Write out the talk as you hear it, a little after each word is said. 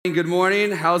Good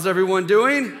morning. How's everyone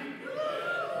doing?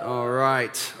 All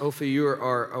right. Hopefully you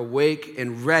are awake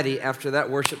and ready after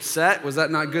that worship set. Was that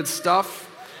not good stuff?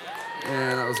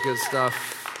 Yeah, that was good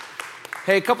stuff.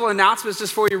 Hey, a couple of announcements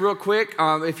just for you real quick.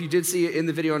 If you did see it in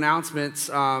the video announcements,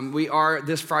 we are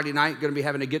this Friday night going to be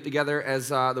having a get-together as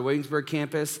the Williamsburg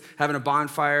campus, having a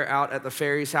bonfire out at the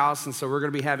Ferry's house. And so we're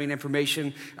going to be having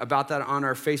information about that on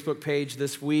our Facebook page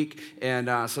this week. And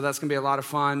so that's going to be a lot of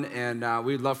fun. And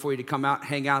we'd love for you to come out,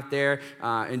 hang out there,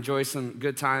 enjoy some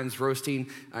good times,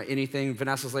 roasting anything.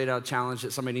 Vanessa's laid out a challenge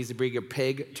that somebody needs to bring a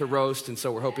pig to roast. And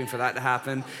so we're hoping for that to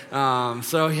happen.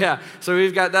 So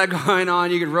we've got that going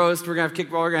on. You can roast. We're going to have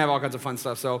kickball. We're going to have all kinds of fun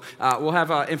stuff. So we'll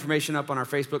have information up on our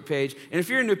Facebook page. And if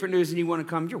you're in Newport News and you want to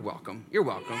come, you're welcome. You're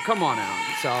welcome. Come on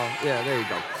out. So, yeah, there you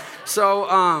go. So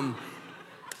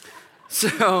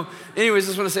anyways,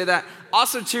 just want to say that.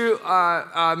 Also, too,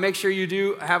 make sure you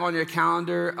do have on your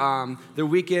calendar the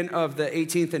weekend of the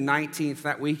 18th and 19th.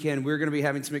 That weekend, we're going to be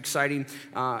having some exciting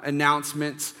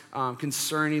announcements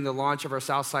concerning the launch of our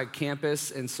Southside campus.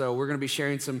 And so we're going to be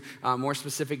sharing some more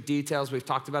specific details. We've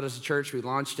talked about it as a church. We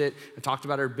launched it. I talked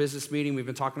about our business meeting. We've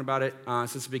been talking about it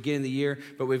since the beginning of the year.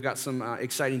 But we've got some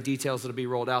exciting details that will be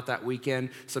rolled out that weekend.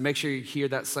 So make sure you hear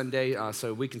that Sunday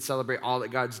so we can celebrate all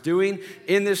that God's doing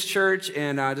in this church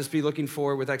and just be looking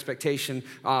forward with expectation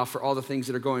for all the things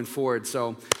that are going forward.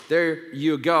 So there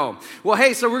you go. Well,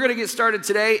 hey, so we're going to get started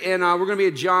today, and we're going to be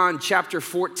at John chapter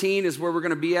 14 is where we're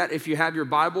going to be at. If you have your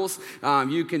Bibles,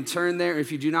 you can turn there.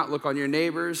 If you do not, look on your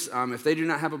neighbors. If they do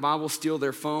not have a Bible, steal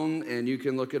their phone, and you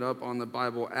can look it up on the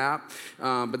Bible app.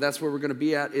 But that's where we're going to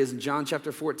be at is John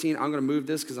chapter 14. I'm going to move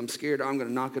this because I'm scared I'm going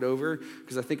to knock it over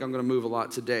because I think I'm going to move a lot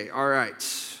today. All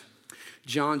right.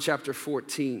 John chapter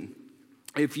 14.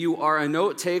 If you are a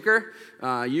note taker,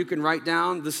 you can write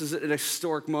down, this is an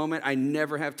historic moment. I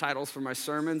never have titles for my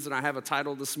sermons, and I have a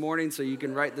title this morning, so you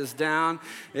can write this down.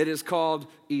 It is called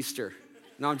Easter.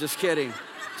 No, I'm just kidding.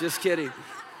 Just kidding.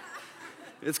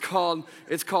 It's called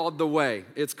The Way.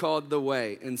 It's called The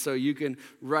Way. And so you can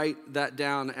write that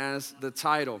down as the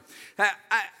title.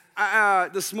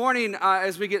 This morning,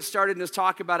 as we get started and just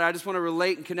talk about it, I just want to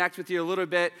relate and connect with you a little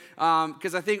bit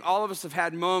because I think all of us have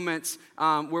had moments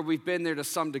where we've been there to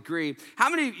some degree.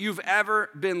 How many of you've ever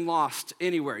been lost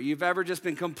anywhere? You've ever just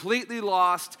been completely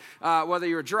lost, whether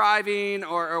you're driving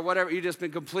or whatever, you've just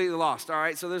been completely lost, all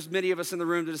right? So there's many of us in the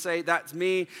room to say, that's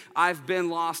me. I've been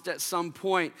lost at some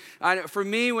point. For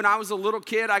me, when I was a little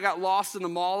kid, I got lost in the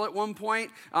mall at one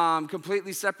point,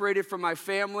 completely separated from my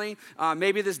family.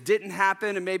 Maybe this didn't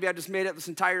happen, and maybe I just made up this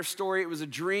entire story. It was a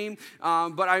dream.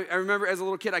 But I remember as a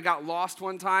little kid, I got lost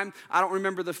one time. I don't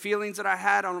remember the feelings that I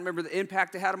had. I don't remember the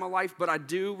impact it had on my life, but I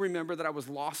do remember that I was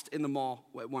lost in the mall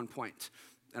at one point.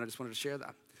 And I just wanted to share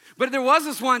that. But there was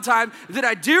this one time that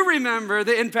I do remember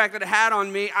the impact that it had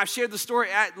on me. I've shared the story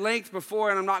at length before,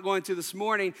 and I'm not going to this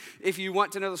morning. If you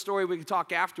want to know the story, we can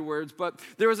talk afterwards. But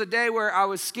there was a day where I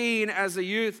was skiing as a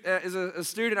youth, as a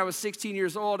student. I was 16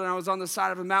 years old, and I was on the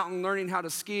side of a mountain learning how to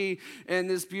ski. And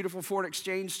this beautiful foreign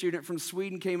exchange student from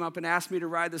Sweden came up and asked me to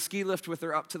ride the ski lift with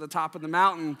her up to the top of the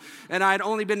mountain. And I had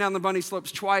only been down the bunny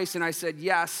slopes twice, and I said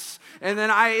yes. And then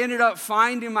I ended up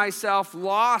finding myself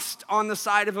lost on the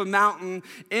side of a mountain,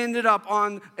 ended up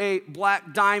on a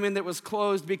black diamond that was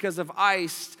closed because of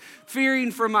ice,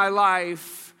 fearing for my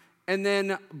life, and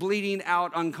then bleeding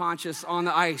out unconscious on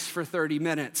the ice for 30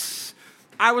 minutes.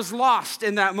 I was lost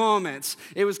in that moment.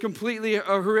 It was completely a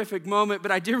horrific moment,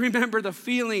 but I do remember the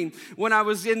feeling when I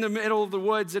was in the middle of the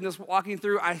woods and just walking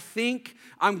through. I think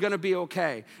I'm going to be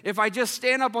okay. If I just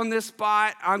stand up on this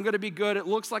spot, I'm going to be good. It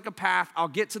looks like a path. I'll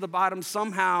get to the bottom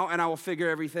somehow, and I will figure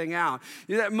everything out.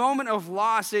 That moment of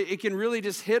loss, it can really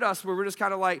just hit us where we're just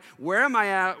kind of like, where am I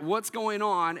at? What's going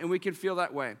on? And we can feel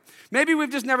that way. Maybe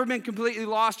we've just never been completely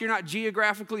lost. You're not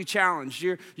geographically challenged.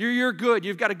 You're good.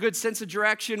 You've got a good sense of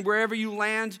direction. Wherever you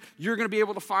land, you're going to be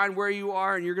able to find where you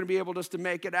are, and you're going to be able just to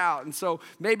make it out. And so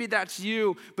maybe that's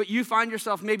you, but you find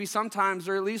yourself maybe sometimes,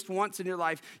 or at least once in your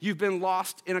life, you've been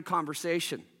lost in a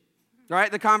conversation. Right?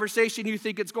 The conversation, you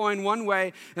think it's going one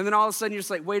way, and then all of a sudden you're just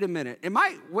like, wait a minute,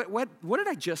 what did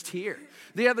I just hear?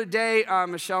 The other day,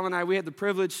 Michelle and I, we had the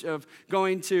privilege of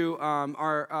going to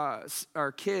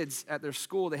our kids at their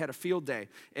school. They had a field day,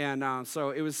 and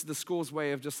so it was the school's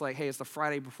way of just like, hey, it's the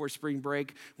Friday before spring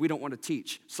break. We don't want to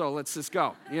teach, so let's just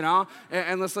go,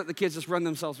 and let's let the kids just run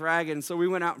themselves ragged. And so we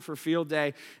went out for field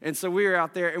day, and so we were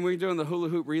out there, and we were doing the hula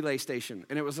hoop relay station,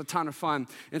 and it was a ton of fun.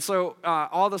 And so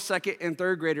all the second and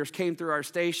third graders came through our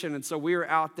station. And so we were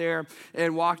out there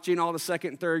and watching all the second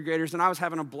and third graders, and I was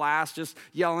having a blast just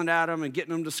yelling at them and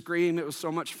getting them to scream. It was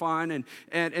so much fun.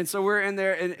 And so we're in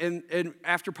there, and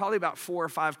after probably about 4 or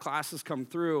 5 classes come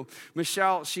through,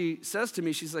 Michelle, she says to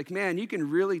me, she's like, man, you can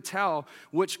really tell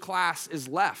which class is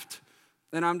left.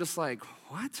 And I'm just like,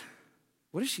 what?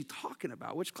 What is she talking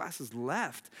about? Which class is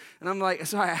left? And I'm like,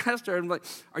 so I asked her, I'm like,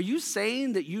 are you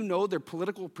saying that you know their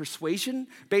political persuasion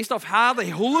based off how they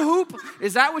hula hoop?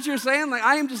 Is that what you're saying? Like,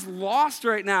 I am just lost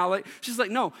right now. Like, she's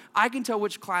like, no, I can tell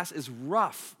which class is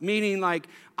rough, meaning like,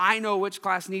 I know which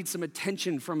class needs some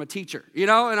attention from a teacher, you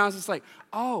know? And I was just like,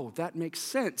 oh, that makes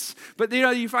sense. But, you know,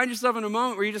 you find yourself in a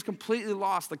moment where you're just completely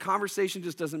lost. The conversation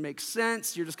just doesn't make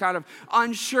sense. You're just kind of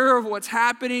unsure of what's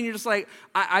happening. You're just like,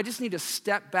 I just need to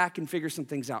step back and figure some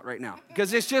things out right now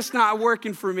because it's just not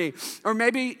working for me. Or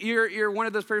maybe you're one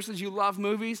of those persons, you love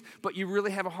movies, but you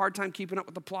really have a hard time keeping up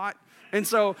with the plot. And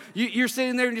so you're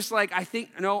sitting there and just like, I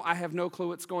have no clue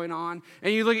what's going on.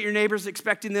 And you look at your neighbors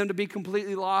expecting them to be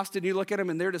completely lost, and you look at them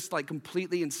and they're just like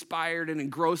completely inspired and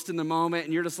engrossed in the moment.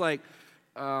 And you're just like,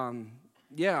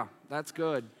 yeah, that's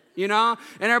good. You know?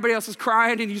 And everybody else is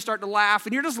crying and you start to laugh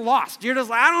and you're just lost. You're just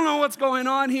like, I don't know what's going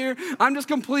on here. I'm just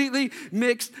completely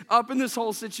mixed up in this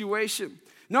whole situation.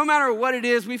 No matter what it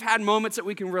is, we've had moments that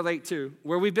we can relate to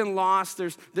where we've been lost.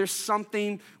 There's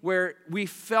something where we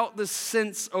felt this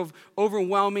sense of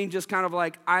overwhelming, just kind of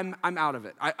like, I'm out of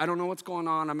it. I don't know what's going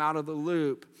on. I'm out of the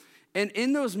loop. And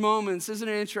in those moments, isn't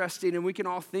it interesting, and we can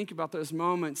all think about those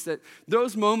moments, that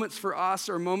those moments for us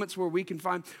are moments where we can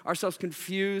find ourselves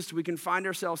confused, we can find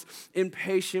ourselves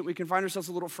impatient, we can find ourselves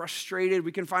a little frustrated,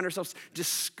 we can find ourselves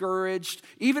discouraged,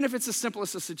 even if it's the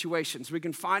simplest of situations. We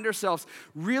can find ourselves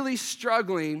really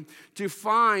struggling to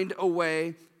find a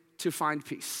way to find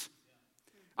peace.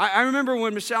 I remember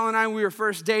when Michelle and we were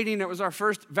first dating, it was our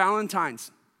first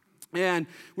Valentine's. And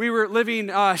we were living,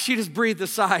 she just breathed a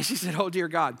sigh. She said, oh, dear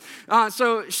God.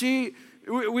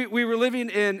 We were living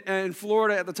in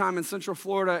Florida at the time, in Central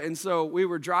Florida, and so we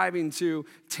were driving to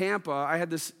Tampa. I had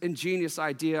this ingenious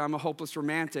idea. I'm a hopeless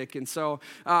romantic, and so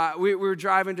we were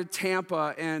driving to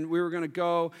Tampa, and we were going to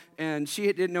go, and she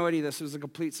didn't know any of this. It was a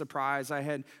complete surprise. I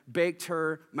had baked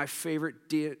her my favorite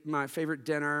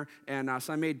dinner, and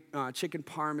so I made chicken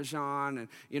parmesan, and,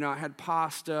 you know, I had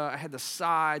pasta. I had the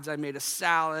sides. I made a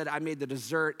salad. I made the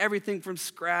dessert, everything from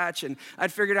scratch, and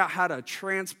I'd figured out how to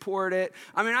transport it.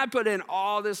 I mean, I put in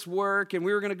all this work, and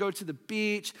we were going to go to the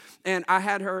beach, and I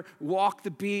had her walk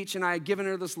the beach, and I had given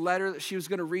her this letter that she was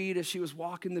going to read as she was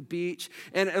walking the beach.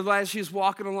 And as she was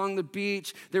walking along the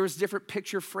beach, there was different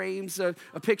picture frames of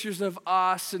pictures of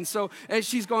us. And so as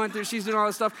she's going through, she's doing all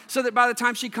this stuff, so that by the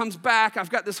time she comes back, I've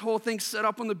got this whole thing set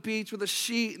up on the beach with a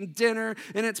sheet and dinner,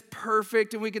 and it's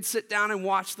perfect, and we could sit down and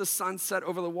watch the sunset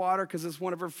over the water because it's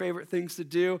one of her favorite things to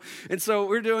do. And so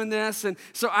we're doing this, and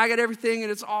so I got everything,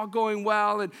 and it's all going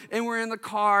well, and we're in the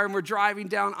car, and we're driving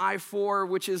down I-4,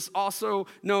 which is also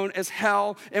known as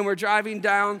hell, and we're driving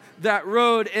down that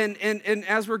road, and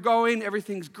as we're going,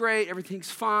 everything's great, everything's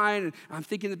fine, and I'm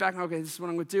thinking in the back, okay, this is what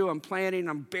I'm going to do. I'm planning,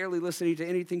 I'm barely listening to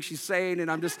anything she's saying,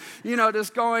 and I'm just,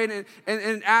 just going,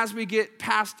 and as we get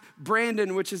past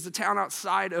Brandon, which is the town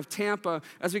outside of Tampa,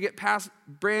 as we get past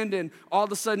Brandon, all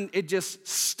of a sudden, it just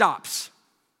stops.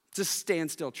 Just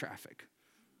standstill traffic.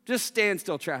 Just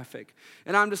standstill traffic.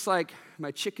 And I'm just like, my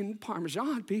chicken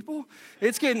parmesan, people.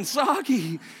 It's getting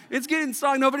soggy. It's getting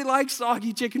soggy. Nobody likes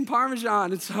soggy chicken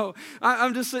parmesan. And so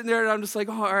I'm just sitting there, and I'm just like,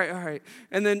 oh, all right.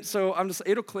 And then so I'm just,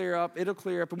 it'll clear up.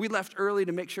 And we left early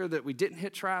to make sure that we didn't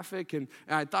hit traffic, and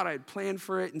I thought I had planned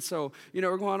for it. And so,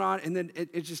 we're going on, and then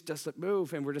it just doesn't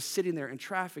move, and we're just sitting there in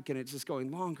traffic, and it's just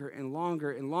going longer and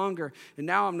longer and longer. And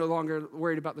now I'm no longer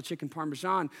worried about the chicken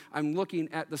parmesan. I'm looking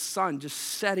at the sun just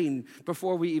setting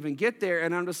before we even get there,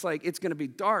 and I'm just like, it's going to be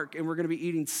dark, and we're going to be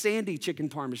eating sandy chicken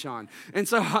parmesan. And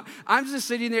so I'm just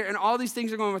sitting there, and all these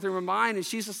things are going through my mind, and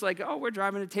she's just like, oh, we're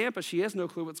driving to Tampa. She has no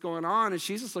clue what's going on, and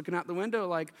she's just looking out the window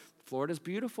like, Florida's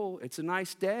beautiful. It's a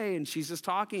nice day. And she's just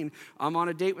talking. I'm on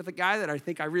a date with a guy that I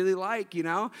think I really like,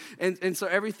 And so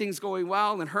everything's going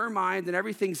well in her mind, and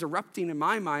everything's erupting in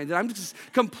my mind. And I'm just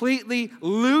completely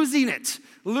losing it.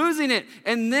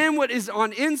 And then what is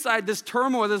on inside, this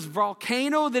turmoil, this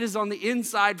volcano that is on the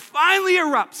inside finally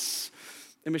erupts.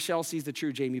 And Michelle sees the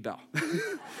true Jamie Bell.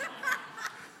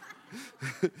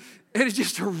 And it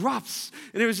just erupts.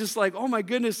 And it was just like, oh my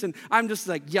goodness. And I'm just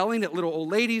like yelling at little old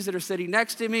ladies that are sitting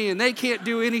next to me, and they can't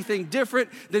do anything different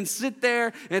than sit there,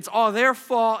 and it's all their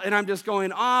fault, and I'm just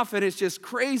going off, and it's just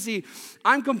crazy.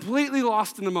 I'm completely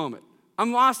lost in the moment.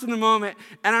 I'm lost in the moment,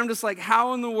 and I'm just like,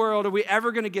 how in the world are we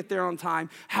ever going to get there on time?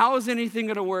 How is anything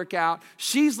going to work out?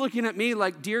 She's looking at me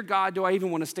like, dear God, do I even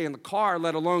want to stay in the car,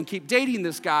 let alone keep dating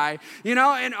this guy? You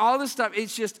know, and all this stuff.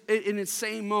 It's just an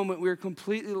insane moment. We were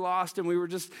completely lost, and we were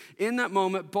just in that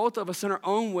moment, both of us in our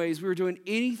own ways, we were doing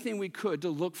anything we could to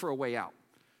look for a way out.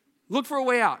 Look for a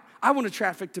way out. I wanted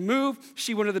traffic to move.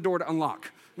 She wanted the door to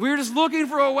unlock. We were just looking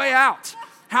for a way out.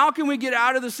 How can we get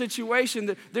out of the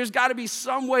situation? There's got to be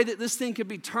some way that this thing can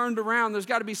be turned around. There's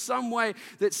got to be some way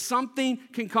that something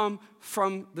can come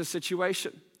from the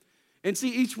situation. And see,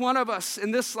 each one of us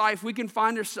in this life, we can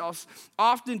find ourselves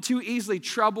often too easily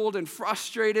troubled and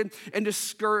frustrated and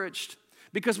discouraged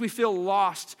because we feel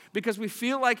lost, because we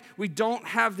feel like we don't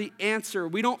have the answer.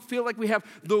 We don't feel like we have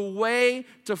the way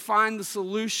to find the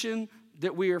solution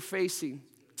that we are facing,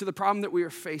 to the problem that we are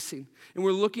facing. And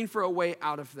we're looking for a way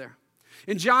out of there.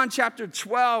 In John chapter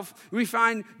 12, we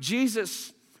find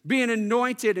Jesus being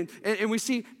anointed, and we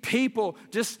see people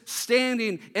just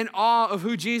standing in awe of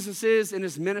who Jesus is in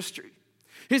his ministry.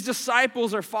 His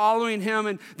disciples are following him,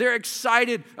 and they're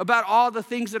excited about all the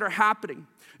things that are happening.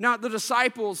 Now, the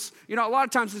disciples, you know, a lot of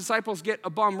times the disciples get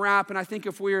a bum rap, and I think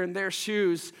if we were in their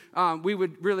shoes, we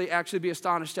would really actually be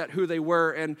astonished at who they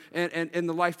were and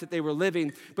the life that they were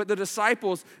living. But the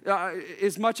disciples,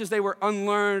 as much as they were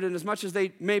unlearned and as much as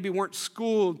they maybe weren't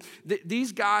schooled,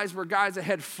 these guys were guys that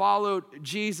had followed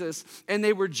Jesus, and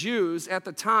they were Jews at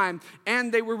the time,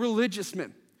 and they were religious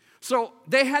men. So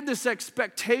they had this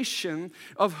expectation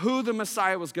of who the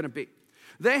Messiah was going to be.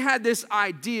 They had this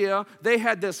idea, they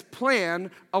had this plan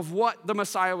of what the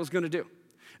Messiah was going to do.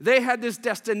 They had this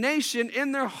destination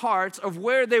in their hearts of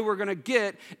where they were going to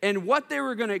get and what they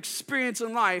were going to experience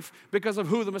in life because of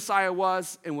who the Messiah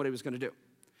was and what he was going to do.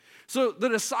 So the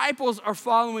disciples are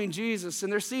following Jesus,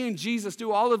 and they're seeing Jesus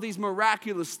do all of these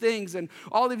miraculous things and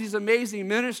all of these amazing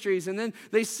ministries, and then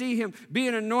they see him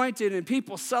being anointed and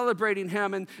people celebrating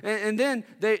him, and then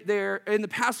they're in the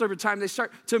Passover time, they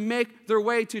start to make their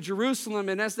way to Jerusalem,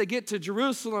 and as they get to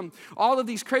Jerusalem, all of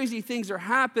these crazy things are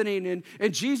happening,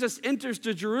 and Jesus enters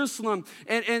to Jerusalem,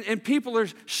 and people are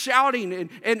shouting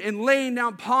and laying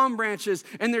down palm branches,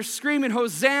 and they're screaming,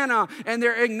 Hosanna, and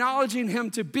they're acknowledging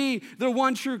him to be the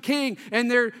one true King. And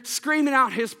they're screaming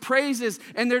out his praises,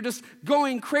 and they're just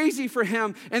going crazy for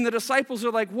him. And the disciples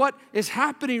are like, what is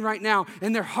happening right now?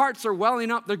 And their hearts are welling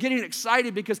up. They're getting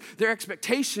excited because their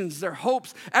expectations, their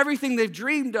hopes, everything they've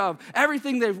dreamed of,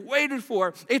 everything they've waited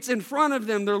for, it's in front of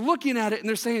them. They're looking at it, and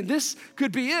they're saying, this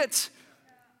could be it.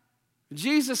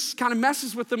 Jesus kind of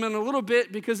messes with them in a little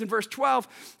bit because in verse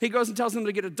 12, he goes and tells them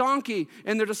to get a donkey.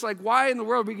 And they're just like, why in the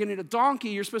world are we getting a donkey?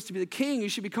 You're supposed to be the king. You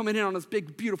should be coming in on this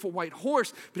big, beautiful white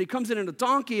horse. But he comes in a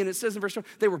donkey, and it says in verse 12,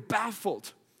 they were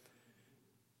baffled.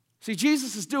 See,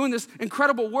 Jesus is doing this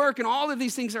incredible work, and all of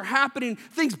these things are happening,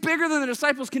 things bigger than the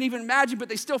disciples can even imagine, but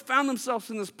they still found themselves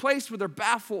in this place where they're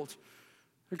baffled.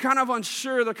 They're kind of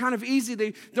unsure. They're kind of easy.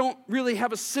 They don't really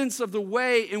have a sense of the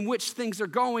way in which things are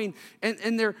going.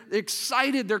 And they're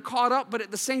excited. They're caught up. But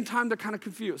at the same time, they're kind of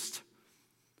confused.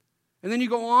 And then you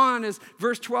go on as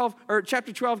verse 12 or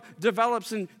chapter 12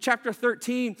 develops and chapter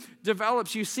 13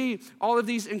 develops. You see all of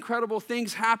these incredible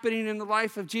things happening in the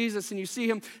life of Jesus, and you see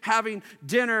him having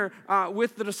dinner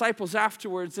with the disciples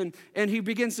afterwards, and he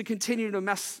begins to continue to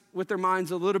mess with their minds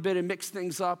a little bit and mix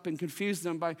things up and confuse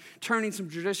them by turning some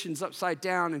traditions upside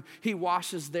down, and he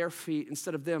washes their feet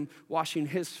instead of them washing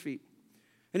his feet.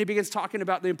 And he begins talking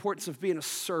about the importance of being a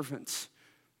servant.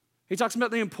 He talks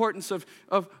about the importance of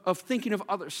thinking of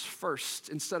others first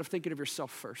instead of thinking of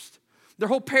yourself first. Their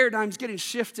whole paradigm's getting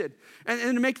shifted.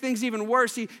 And to make things even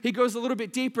worse, he goes a little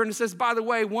bit deeper and says, by the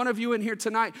way, one of you in here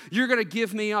tonight, you're going to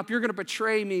give me up. You're going to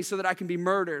betray me so that I can be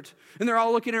murdered. And they're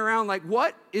all looking around like,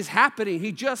 what is happening?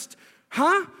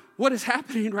 What is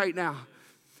happening right now?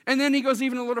 And then he goes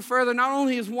even a little further. Not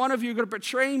only is one of you going to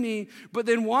betray me, but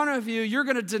then one of you, you're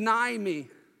going to deny me.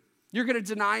 You're going to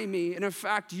deny me, and in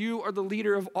fact, you are the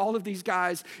leader of all of these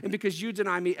guys, and because you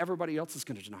deny me, everybody else is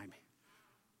going to deny me.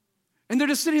 And they're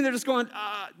just sitting there just going,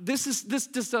 this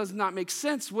just does not make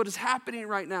sense. What is happening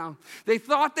right now? They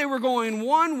thought they were going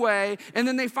one way, and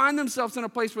then they find themselves in a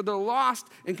place where they're lost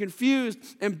and confused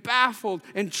and baffled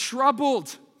and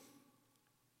troubled.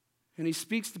 And he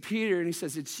speaks to Peter, and he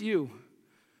says, it's you.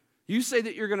 You say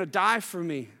that you're going to die for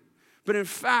me. But in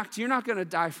fact, you're not going to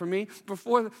die for me.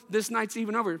 Before this night's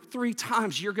even over, 3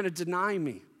 times you're going to deny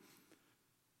me.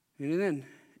 And then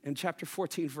in chapter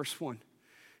 14, verse 1,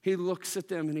 he looks at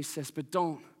them and he says, but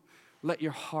don't let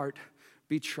your heart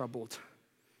be troubled.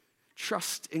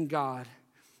 Trust in God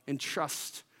and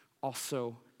trust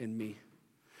also in me.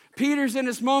 Peter's in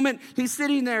this moment. He's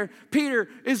sitting there. Peter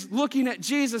is looking at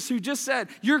Jesus, who just said,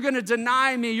 you're going to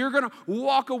deny me. You're going to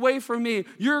walk away from me.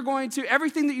 You're going to,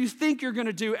 everything that you think you're going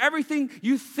to do, everything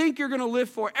you think you're going to live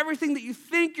for, everything that you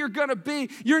think you're going to be,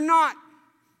 you're not.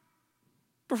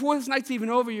 Before this night's even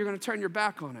over, you're going to turn your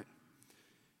back on it.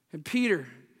 And Peter,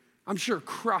 I'm sure,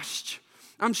 crushed.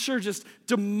 I'm sure just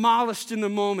demolished in the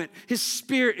moment. His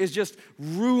spirit is just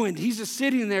ruined. He's just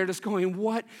sitting there just going,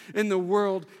 what in the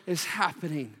world is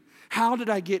happening? How did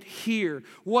I get here?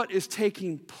 What is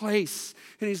taking place?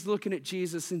 And he's looking at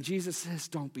Jesus, and Jesus says,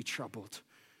 don't be troubled.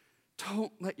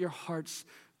 Don't let your hearts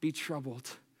be troubled.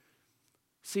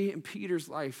 See, in Peter's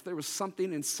life, there was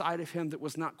something inside of him that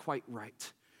was not quite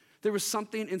right. There was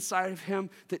something inside of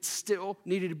him that still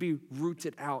needed to be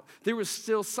rooted out. There was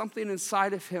still something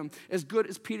inside of him, as good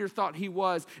as Peter thought he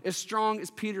was, as strong as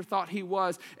Peter thought he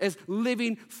was, as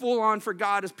living full on for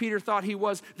God as Peter thought he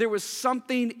was. There was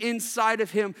something inside of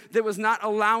him that was not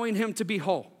allowing him to be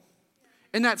whole.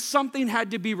 And that something had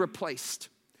to be replaced.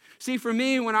 See, for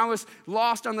me, when I was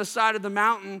lost on the side of the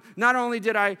mountain, not only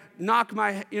did I knock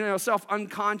myself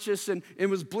unconscious and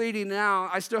was bleeding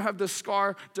out, I still have the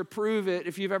scar to prove it.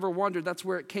 If you've ever wondered, that's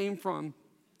where it came from.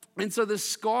 And so this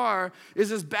scar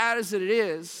is as bad as it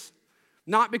is,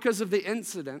 not because of the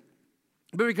incident,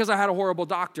 but because I had a horrible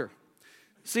doctor.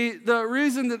 See, the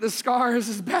reason that the scar is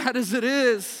as bad as it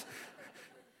is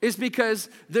because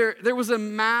there was a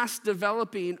mass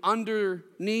developing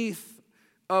underneath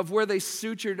of where they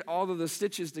sutured all of the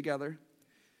stitches together.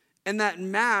 And that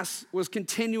mass was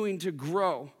continuing to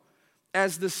grow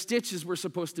as the stitches were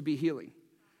supposed to be healing.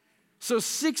 So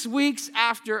 6 weeks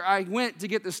after I went to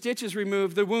get the stitches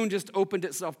removed, the wound just opened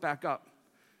itself back up.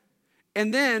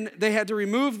 And then they had to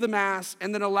remove the mass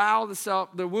and then allow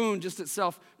the wound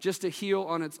itself to heal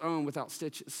on its own without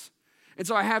stitches. And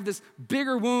so I have this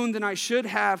bigger wound than I should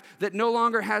have that no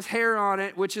longer has hair on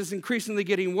it, which is increasingly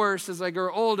getting worse as I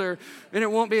grow older, and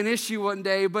it won't be an issue one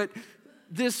day. But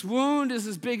this wound is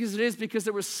as big as it is because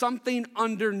there was something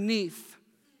underneath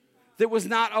that was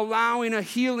not allowing a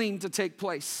healing to take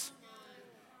place.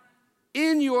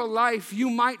 In your life, you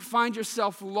might find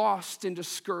yourself lost and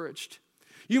discouraged.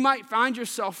 You might find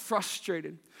yourself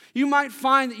frustrated. You might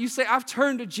find that you say, I've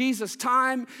turned to Jesus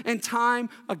time and time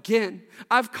again.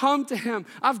 I've come to him.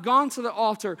 I've gone to the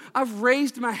altar. I've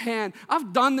raised my hand.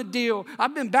 I've done the deal.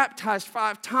 I've been baptized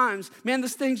 5 times. Man,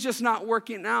 this thing's just not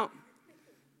working out.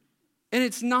 And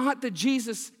it's not that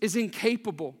Jesus is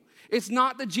incapable. It's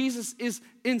not that Jesus is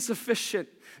insufficient.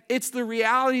 It's the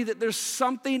reality that there's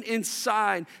something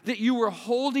inside that you were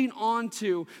holding on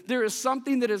to. There is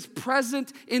something that is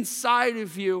present inside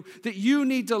of you that you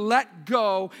need to let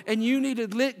go, and you need to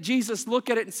let Jesus look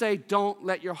at it and say, don't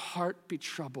let your heart be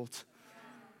troubled.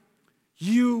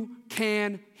 You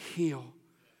can heal.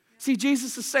 See,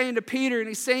 Jesus is saying to Peter, and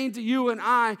he's saying to you and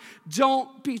I,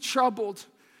 don't be troubled.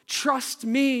 Trust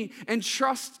me and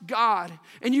trust God.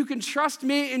 And you can trust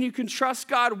me and you can trust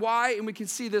God. Why? And we can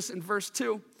see this in verse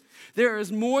 2. There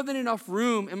is more than enough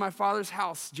room in my Father's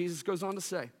house, Jesus goes on to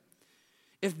say.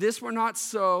 If this were not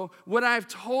so, would I have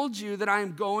told you that I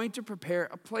am going to prepare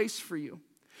a place for you?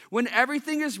 When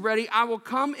everything is ready, I will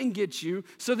come and get you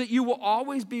so that you will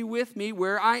always be with me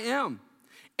where I am.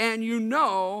 And you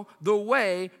know the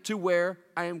way to where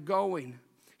I am going.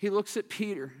 He looks at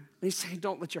Peter and he's saying,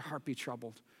 don't let your heart be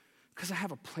troubled because I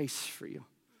have a place for you.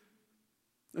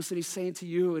 Listen, he's saying to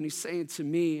you and he's saying to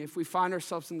me, if we find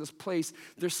ourselves in this place,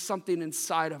 there's something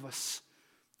inside of us.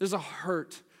 There's a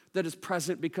hurt that is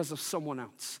present because of someone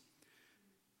else.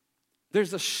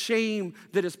 There's a shame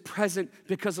that is present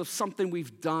because of something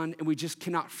we've done and we just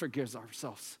cannot forgive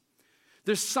ourselves.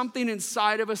 There's something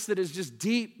inside of us that is just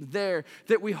deep there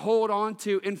that we hold on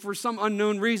to, and for some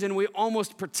unknown reason, we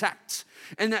almost protect.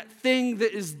 And that thing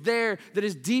that is there, that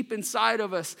is deep inside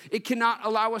of us, it cannot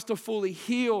allow us to fully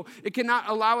heal. It cannot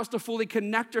allow us to fully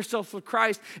connect ourselves with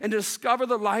Christ and to discover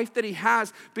the life that he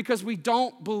has because we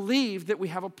don't believe that we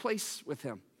have a place with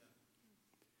him.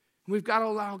 We've got to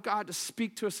allow God to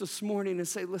speak to us this morning and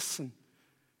say, listen,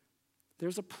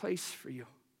 there's a place for you.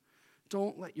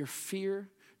 Don't let your fear,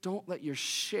 don't let your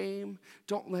shame,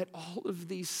 don't let all of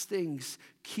these things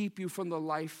keep you from the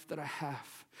life that I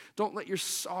have. Don't let your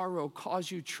sorrow cause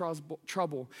you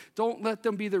trouble. Don't let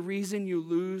them be the reason you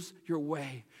lose your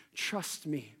way. Trust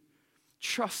me.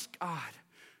 Trust God.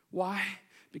 Why?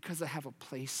 Because I have a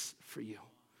place for you.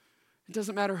 It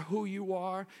doesn't matter who you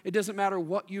are. It doesn't matter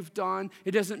what you've done.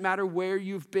 It doesn't matter where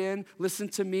you've been. Listen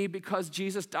to me, because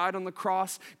Jesus died on the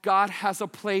cross, God has a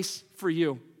place for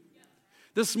you.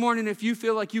 This morning, if you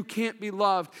feel like you can't be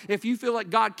loved, if you feel like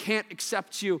God can't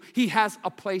accept you, he has a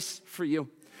place for you.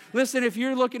 Listen, if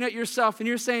you're looking at yourself and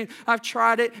you're saying, I've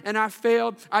tried it and I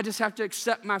failed, I just have to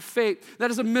accept my fate,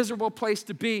 that is a miserable place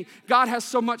to be. God has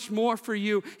so much more for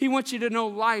you. He wants you to know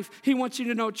life. He wants you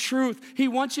to know truth. He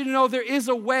wants you to know there is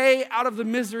a way out of the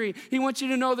misery. He wants you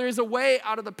to know there is a way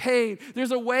out of the pain.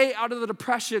 There's a way out of the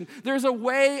depression. There's a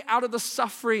way out of the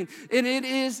suffering, and it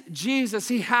is Jesus.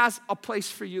 He has a place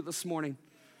for you this morning.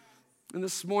 And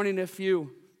this morning, if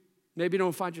you maybe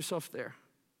don't find yourself there,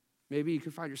 maybe you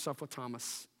can find yourself with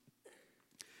Thomas.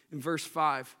 In verse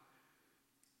 5,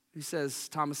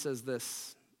 Thomas says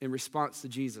this in response to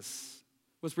Jesus.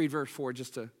 Let's read verse 4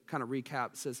 just to kind of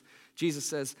recap. It says, Jesus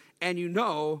says, and you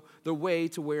know the way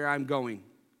to where I'm going.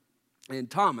 And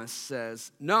Thomas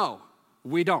says, no,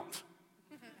 we don't.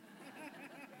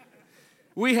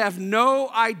 We have no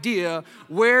idea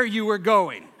where you are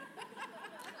going.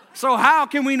 So how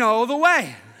can we know the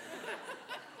way?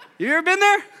 You ever been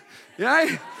there?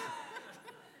 Yeah.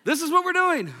 This is what we're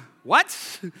doing. What?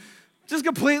 Just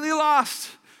completely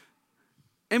lost.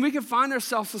 And we can find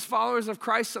ourselves as followers of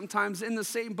Christ sometimes in the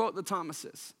same boat that Thomas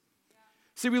is.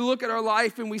 See, we look at our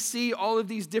life and we see all of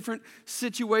these different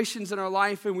situations in our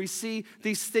life and we see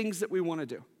these things that we want to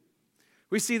do.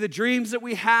 We see the dreams that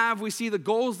we have. We see the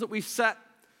goals that we've set.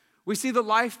 We see the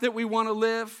life that we want to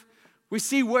live. We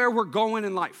see where we're going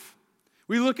in life.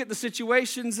 We look at the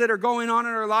situations that are going on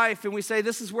in our life and we say,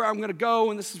 this is where I'm going to go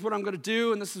and this is what I'm going to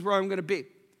do and this is where I'm going to be.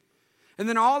 And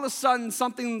then all of a sudden,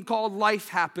 something called life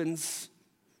happens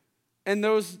and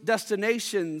those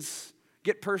destinations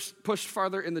get pushed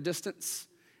farther in the distance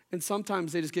and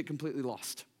sometimes they just get completely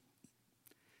lost.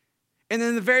 And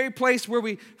in the very place where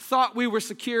we thought we were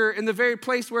secure, in the very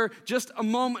place where just a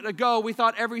moment ago we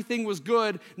thought everything was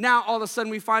good, now all of a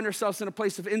sudden we find ourselves in a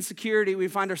place of insecurity, we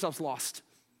find ourselves lost.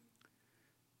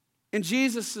 And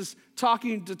Jesus is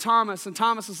talking to Thomas, and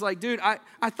Thomas is like, dude,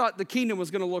 I thought the kingdom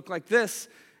was going to look like this.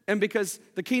 And because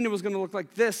the kingdom was going to look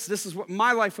like this is what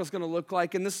my life was going to look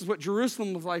like, and this is what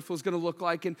Jerusalem's life was going to look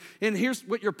like, and here's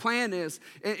what your plan is.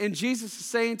 And Jesus is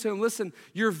saying to him, listen,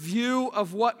 your view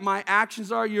of what my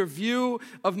actions are, your view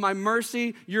of my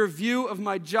mercy, your view of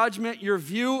my judgment, your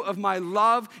view of my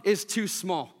love is too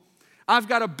small. I've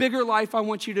got a bigger life I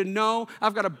want you to know.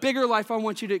 I've got a bigger life I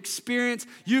want you to experience.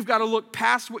 You've got to look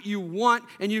past what you want,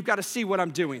 and you've got to see what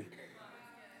I'm doing.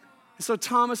 So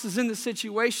Thomas is in the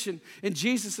situation, and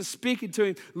Jesus is speaking to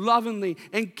him lovingly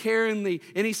and caringly.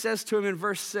 And he says to him in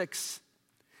verse 6,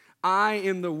 I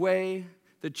am the way,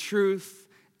 the truth,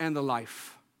 and the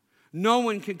life. No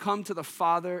one can come to the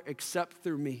Father except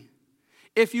through me.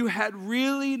 If you had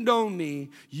really known me,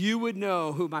 you would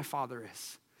know who my Father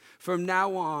is. From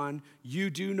now on, you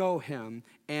do know him,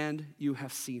 and you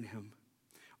have seen him.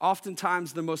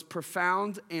 Oftentimes, the most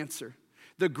profound answer,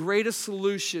 the greatest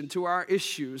solution to our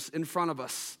issues in front of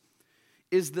us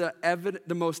is the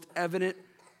most evident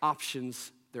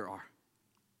options there are.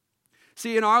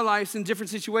 See, in our lives, in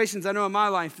different situations, I know in my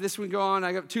life, this would go on.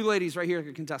 I got two ladies right here who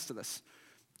can contest to this.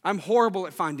 I'm horrible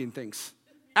at finding things.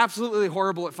 Absolutely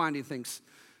horrible at finding things.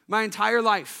 My entire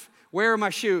life, where are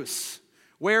my shoes?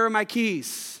 Where are my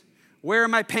keys? Where are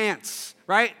my pants?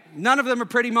 Right? None of them are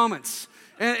pretty moments.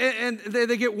 And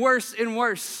they get worse and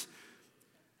worse.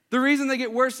 The reason they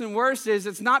get worse and worse is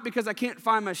it's not because I can't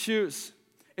find my shoes.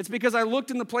 It's because I looked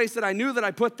in the place that I knew that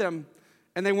I put them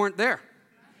and they weren't there.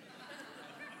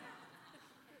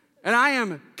 And I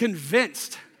am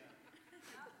convinced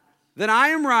that I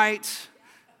am right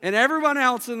and everyone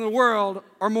else in the world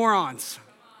are morons.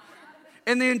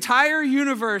 And the entire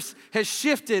universe has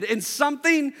shifted and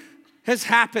something has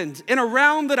happened in a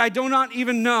realm that I do not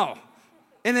even know.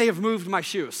 And they have moved my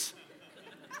shoes.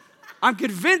 I'm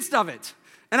convinced of it.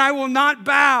 And I will not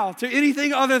bow to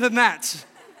anything other than that.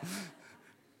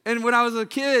 And when I was a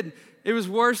kid, it was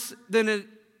worse than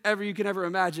you can ever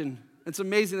imagine. It's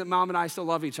amazing that Mom and I still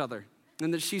love each other.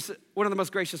 And that she's one of the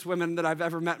most gracious women that I've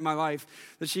ever met in my life.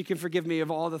 That she can forgive me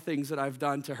of all the things that I've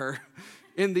done to her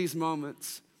in these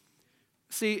moments.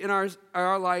 See, in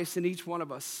our lives, in each one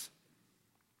of us,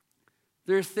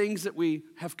 there are things that we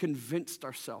have convinced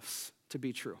ourselves to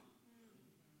be true.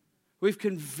 We've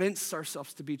convinced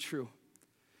ourselves to be true.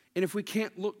 And if we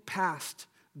can't look past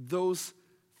those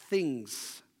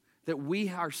things that we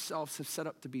ourselves have set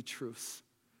up to be truths,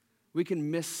 we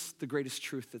can miss the greatest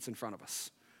truth that's in front of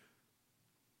us.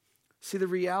 See, the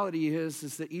reality is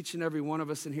that each and every one of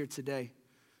us in here today,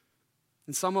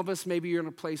 and some of us, maybe you're in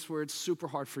a place where it's super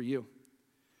hard for you,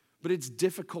 but it's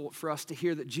difficult for us to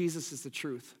hear that Jesus is the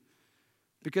truth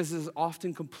because it is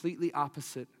often completely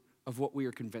opposite of what we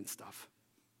are convinced of.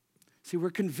 See, we're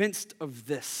convinced of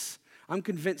this. I'm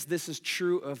convinced this is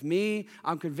true of me.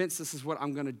 I'm convinced this is what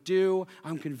I'm going to do.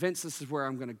 I'm convinced this is where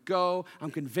I'm going to go. I'm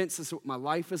convinced this is what my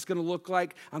life is going to look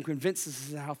like. I'm convinced this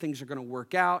is how things are going to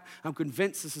work out. I'm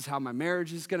convinced this is how my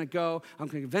marriage is going to go. I'm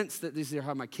convinced that these are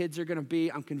how my kids are going to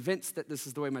be. I'm convinced that this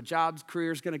is the way my job's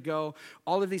career is going to go.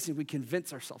 All of these things, we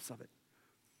convince ourselves of it.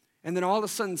 And then all of a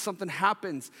sudden something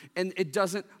happens and it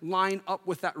doesn't line up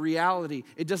with that reality.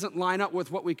 It doesn't line up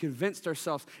with what we convinced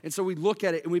ourselves. And so we look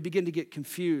at it and we begin to get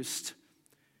confused.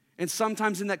 And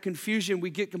sometimes in that confusion,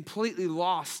 we get completely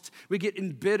lost. We get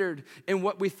embittered, and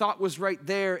what we thought was right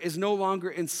there is no longer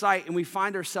in sight, and we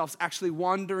find ourselves actually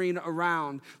wandering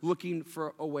around looking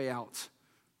for a way out.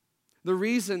 The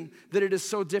reason that it is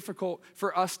so difficult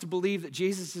for us to believe that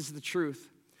Jesus is the truth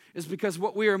is because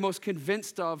what we are most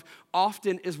convinced of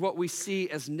often is what we see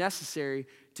as necessary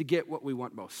to get what we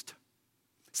want most.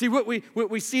 See, what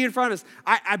we see in front of us,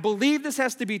 I believe this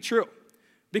has to be true,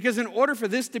 because in order for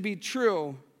this to be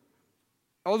true,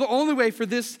 the only way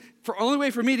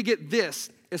for me to get this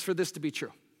is for this to be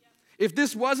true. If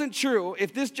this wasn't true,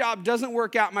 if this job doesn't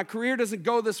work out, my career doesn't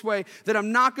go this way, then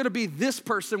I'm not going to be this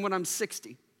person when I'm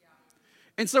 60.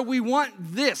 And so we want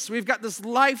this. We've got this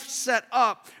life set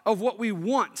up of what we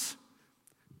want.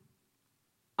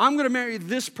 I'm going to marry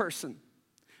this person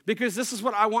because this is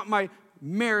what I want my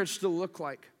marriage to look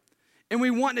like. And we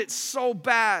want it so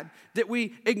bad that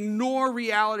we ignore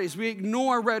realities. We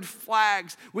ignore red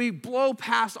flags. We blow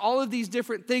past all of these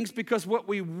different things because what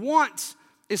we want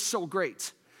is so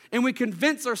great. And we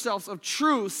convince ourselves of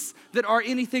truths that are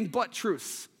anything but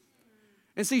truths.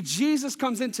 And see, Jesus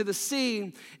comes into the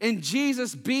scene, and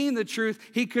Jesus being the truth,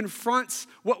 he confronts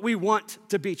what we want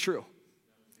to be true.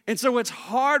 And so it's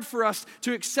hard for us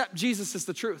to accept Jesus as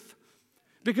the truth.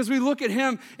 Because we look at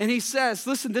him and he says,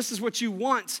 listen, this is what you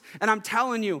want, and I'm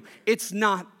telling you, it's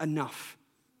not enough.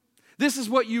 This is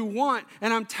what you want,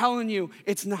 and I'm telling you,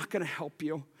 it's not gonna help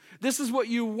you. This is what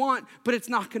you want, but it's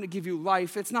not going to give you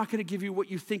life. It's not going to give you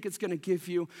what you think it's going to give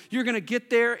you. You're going to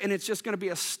get there, and it's just going to be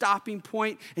a stopping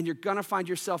point, and you're going to find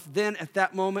yourself then at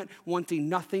that moment wanting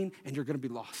nothing, and you're going to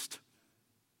be lost.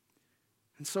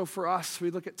 And so for us, we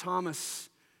look at Thomas,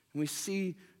 and we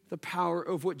see the power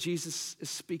of what Jesus is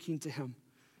speaking to him.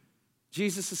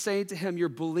 Jesus is saying to him, your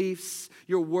beliefs,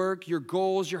 your work, your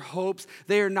goals, your hopes,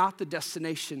 they are not the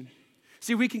destination.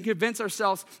 See, we can convince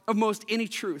ourselves of most any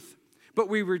truth, but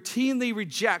we routinely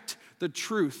reject the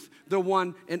truth, the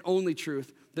one and only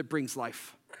truth that brings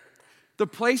life. The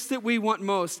place that we want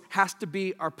most has to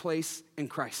be our place in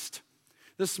Christ.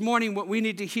 This morning, what we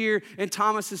need to hear in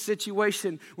Thomas's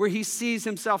situation, where he sees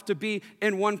himself to be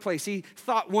in one place. He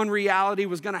thought one reality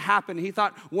was going to happen. He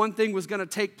thought one thing was going to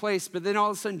take place, but then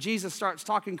all of a sudden Jesus starts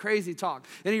talking crazy talk.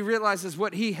 And he realizes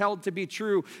what he held to be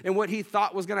true and what he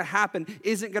thought was going to happen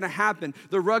isn't going to happen.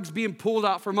 The rug's being pulled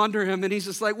out from under him, and he's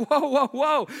just like,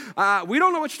 whoa. We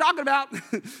don't know what you're talking about.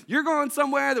 You're going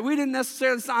somewhere that we didn't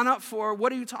necessarily sign up for.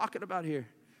 What are you talking about here?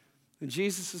 And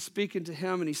Jesus is speaking to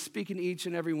him, and he's speaking to each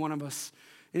and every one of us.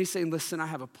 And he's saying, listen, I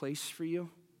have a place for you.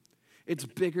 It's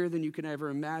bigger than you can ever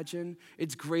imagine.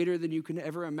 It's greater than you can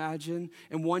ever imagine.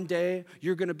 And one day,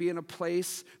 you're going to be in a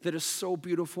place that is so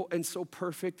beautiful and so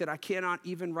perfect that I cannot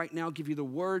even right now give you the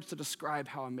words to describe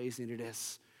how amazing it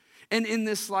is. And in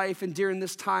this life and during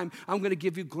this time, I'm going to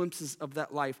give you glimpses of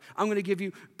that life. I'm going to give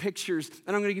you pictures,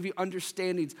 and I'm going to give you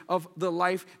understandings of the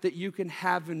life that you can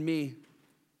have in me.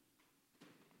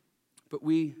 But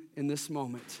we, in this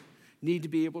moment, need to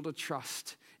be able to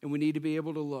trust, and we need to be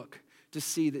able to look to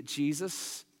see that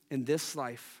Jesus in this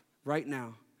life right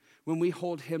now, when we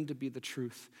hold him to be the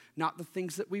truth, not the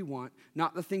things that we want,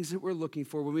 not the things that we're looking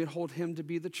for, when we hold him to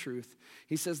be the truth,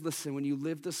 he says, listen, when you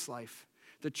live this life,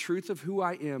 the truth of who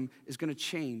I am is going to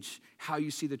change how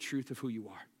you see the truth of who you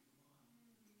are.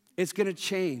 It's going to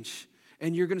change,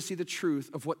 and you're going to see the truth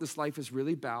of what this life is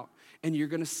really about, and you're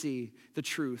going to see the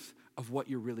truth of what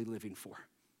you're really living for.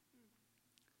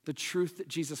 The truth that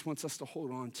Jesus wants us to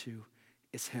hold on to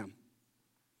is him.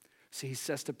 See, he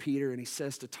says to Peter and he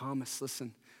says to Thomas,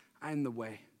 listen, I'm the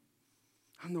way.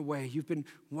 I'm the way. You've been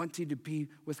wanting to be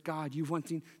with God. You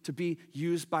wanting to be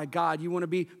used by God. You want to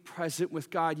be present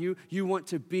with God. You want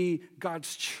to be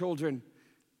God's children.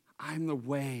 I'm the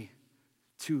way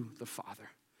to the Father.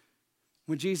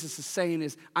 What Jesus is saying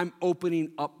is, I'm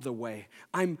opening up the way.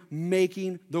 I'm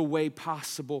making the way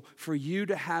possible for you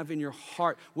to have in your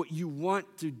heart what you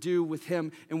want to do with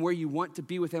him and where you want to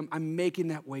be with him. I'm making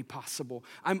that way possible.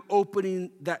 I'm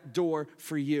opening that door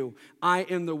for you. I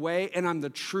am the way, and I'm the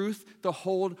truth to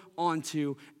hold on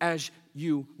to as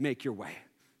you make your way.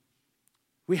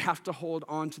 We have to hold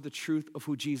on to the truth of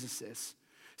who Jesus is.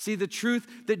 See, the truth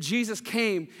that Jesus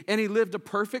came and he lived a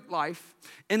perfect life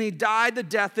and he died the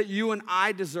death that you and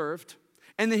I deserved.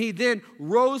 And then he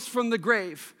rose from the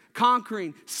grave,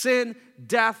 conquering sin,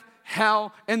 death,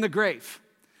 hell, and the grave.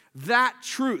 That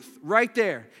truth right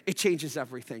there, it changes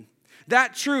everything.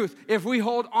 That truth, if we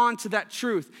hold on to that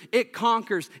truth, it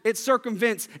conquers, it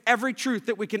circumvents every truth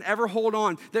that we can ever hold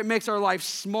on that makes our life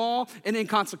small and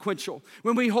inconsequential.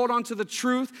 When we hold on to the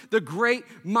truth, the great,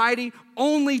 mighty,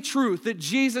 only truth that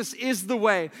Jesus is the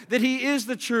way, that he is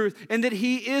the truth, and that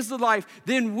he is the life,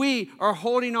 then we are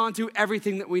holding on to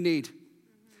everything that we need.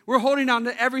 We're holding on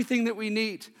to everything that we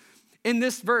need. In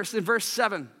this verse, in verse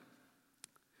 7,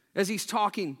 as he's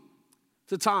talking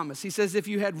to Thomas, he says, if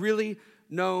you had really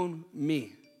known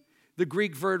me. The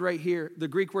Greek word right here, the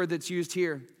Greek word that's used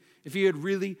here, if you had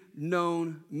really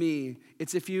known me,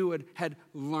 it's if you had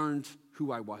learned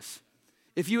who I was.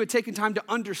 If you had taken time to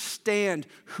understand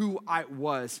who I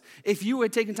was. If you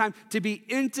had taken time to be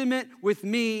intimate with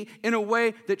me in a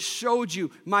way that showed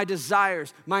you my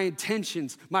desires, my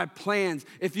intentions, my plans.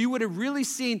 If you would have really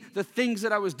seen the things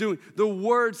that I was doing, the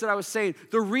words that I was saying,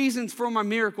 the reasons for my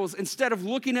miracles, instead of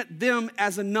looking at them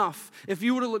as enough. If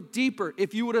you would have looked deeper,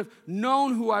 if you would have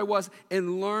known who I was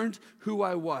and learned who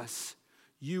I was,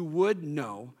 you would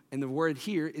know, and the word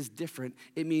here is different.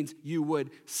 It means you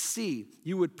would see.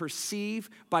 You would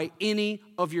perceive by any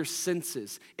of your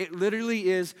senses. It literally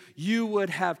is you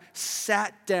would have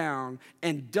sat down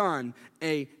and done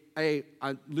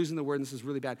I'm losing the word, and this is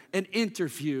really bad, an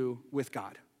interview with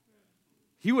God.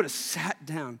 You would have sat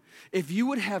down. If you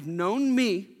would have known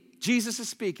me, Jesus is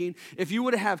speaking, if you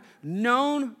would have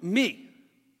known me,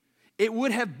 it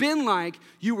would have been like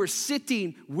you were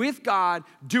sitting with God,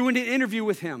 doing an interview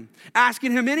with him,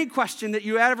 asking him any question that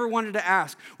you ever wanted to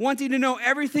ask, wanting to know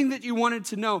everything that you wanted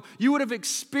to know. You would have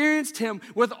experienced him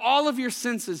with all of your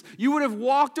senses. You would have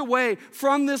walked away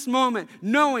from this moment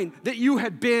knowing that you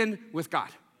had been with God.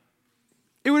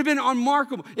 It would have been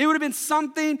unremarkable. It would have been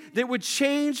something that would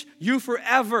change you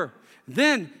forever.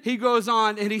 Then he goes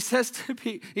on and he says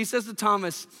to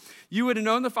Thomas, you would have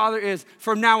known the Father is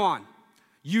from now on.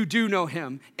 You do know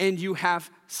him, and you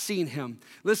have seen him.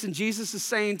 Listen, Jesus is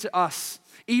saying to us,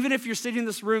 even if you're sitting in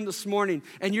this room this morning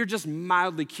and you're just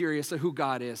mildly curious of who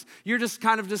God is,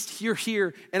 you're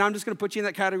here, and I'm just going to put you in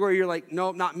that category. You're like,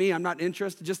 no, not me. I'm not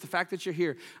interested. Just the fact that you're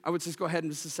here, I would just go ahead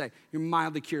and just say, you're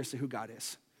mildly curious of who God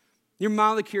is. You're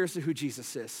mildly curious of who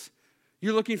Jesus is.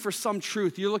 You're looking for some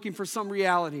truth. You're looking for some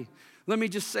reality. Let me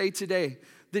just say today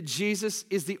that Jesus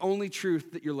is the only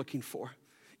truth that you're looking for.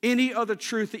 Any other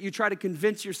truth that you try to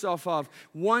convince yourself of,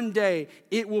 one day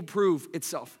it will prove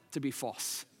itself to be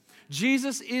false.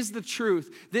 Jesus is the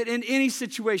truth that in any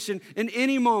situation, in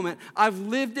any moment, I've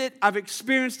lived it, I've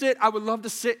experienced it, I would love to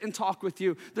sit and talk with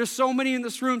you. There's so many in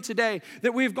this room today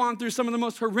that we've gone through some of the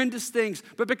most horrendous things,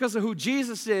 but because of who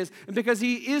Jesus is, and because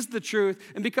he is the truth,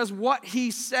 and because what he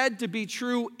said to be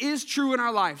true is true in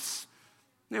our lives,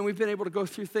 and we've been able to go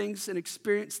through things and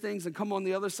experience things and come on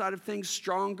the other side of things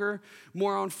stronger,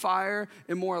 more on fire,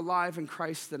 and more alive in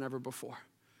Christ than ever before.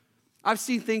 I've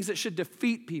seen things that should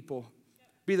defeat people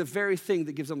be the very thing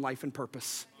that gives them life and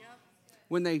purpose.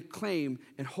 When they claim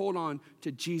and hold on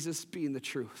to Jesus being the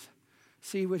truth.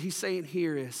 See, what he's saying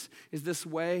here is this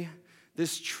way,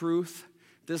 this truth,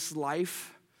 this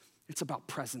life, it's about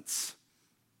presence.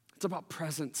 It's about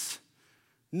presence.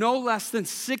 No less than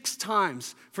 6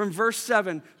 times from verse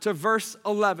 7 to verse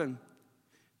 11,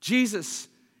 Jesus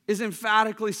is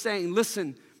emphatically saying,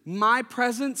 listen, my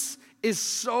presence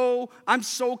I'm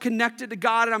so connected to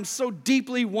God and I'm so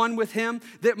deeply one with him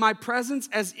that my presence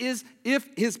is if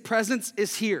his presence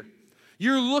is here.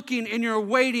 You're looking and you're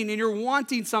waiting and you're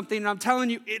wanting something, and I'm telling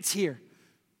you, it's here.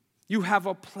 You have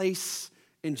a place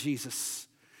in Jesus.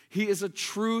 He is a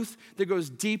truth that goes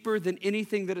deeper than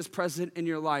anything that is present in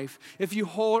your life. If you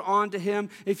hold on to him,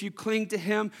 if you cling to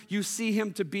him, you see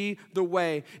him to be the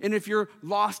way. And if your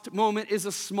lost moment is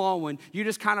a small one, you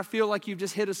just kind of feel like you've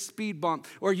just hit a speed bump,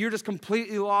 or you're just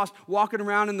completely lost, walking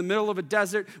around in the middle of a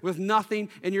desert with nothing,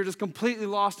 and you're just completely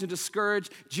lost and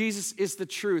discouraged, Jesus is the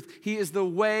truth. He is the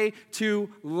way to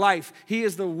life. He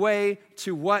is the way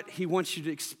to what he wants you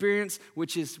to experience,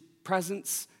 which is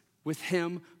presence with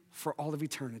him for all of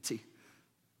eternity.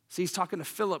 See, he's talking to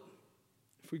Philip.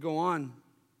 If we go on,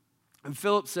 and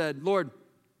Philip said, Lord,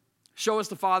 show us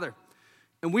the Father,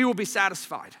 and we will be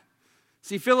satisfied.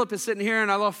 See, Philip is sitting here,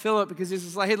 and I love Philip because he's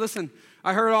just like, hey, listen,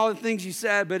 I heard all the things you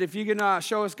said, but if you can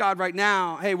show us God right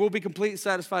now, hey, we'll be completely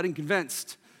satisfied and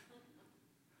convinced.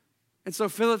 And so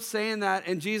Philip's saying that,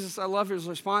 and Jesus, I love his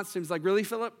response to him. He's like, really,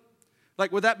 Philip?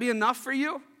 Like, would that be enough for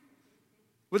you?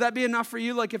 Would that be enough for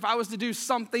you? Like, if I was to do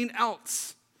something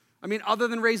else, I mean, other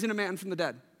than raising a man from the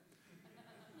dead.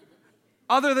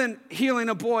 Other than healing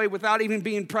a boy without even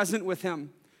being present with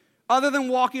him. Other than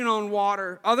walking on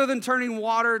water. Other than turning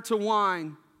water to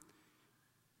wine.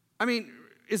 I mean,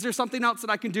 is there something else that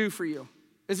I can do for you?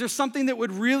 Is there something that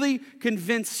would really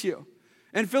convince you?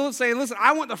 And Philip's saying, listen,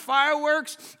 I want the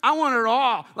fireworks. I want it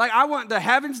all. Like, I want the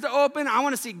heavens to open. I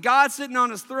want to see God sitting on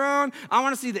his throne. I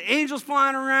want to see the angels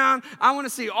flying around. I want to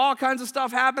see all kinds of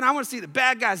stuff happen. I want to see the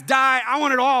bad guys die. I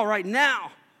want it all right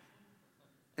now.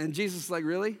 And Jesus is like,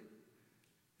 really?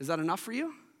 Is that enough for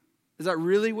you? Is that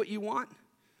really what you want? And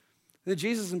then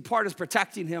Jesus, in part, is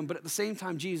protecting him, but at the same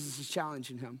time, Jesus is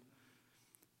challenging him.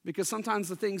 Because sometimes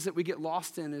the things that we get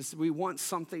lost in is we want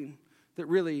something that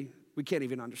really we can't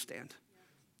even understand.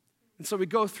 And so we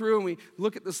go through and we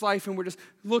look at this life and we're just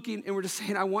looking and we're just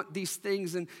saying, I want these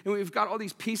things. And we've got all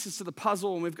these pieces to the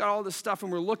puzzle and we've got all this stuff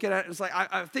and we're looking at it. And it's like,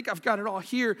 I think I've got it all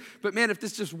here. But man, if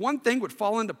this just one thing would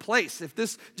fall into place, if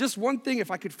this just one thing, if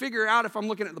I could figure out if I'm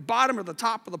looking at the bottom or the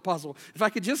top of the puzzle, if I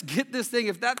could just get this thing,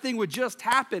 if that thing would just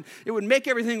happen, it would make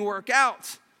everything work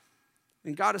out.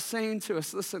 And God is saying to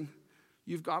us, listen,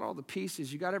 you've got all the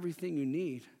pieces. You got everything you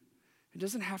need. It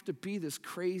doesn't have to be this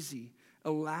crazy,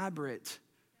 elaborate,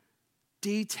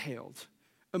 detailed,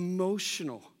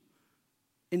 emotional,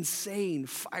 insane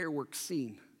fireworks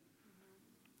scene.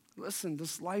 Listen,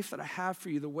 this life that I have for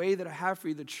you, the way that I have for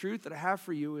you, the truth that I have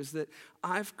for you is that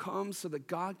I've come so that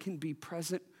God can be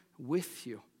present with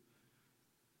you.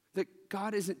 That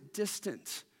God isn't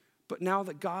distant, but now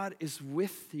that God is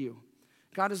with you.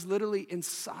 God is literally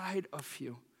inside of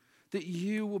you. That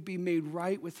you will be made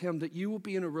right with him, that you will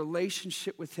be in a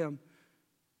relationship with him.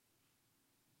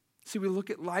 See, we look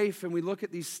at life and we look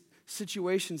at these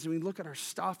situations and we look at our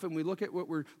stuff and we look at what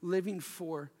we're living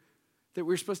for, that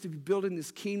we're supposed to be building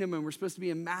this kingdom and we're supposed to be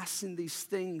amassing these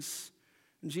things.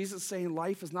 And Jesus is saying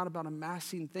life is not about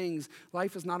amassing things.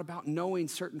 Life is not about knowing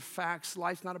certain facts.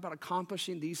 Life's not about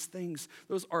accomplishing these things.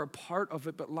 Those are a part of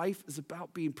it, but life is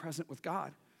about being present with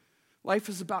God. Life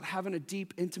is about having a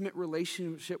deep, intimate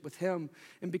relationship with him.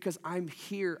 And because I'm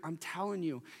here, I'm telling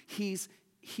you, he's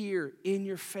here in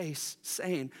your face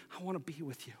saying, I want to be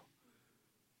with you.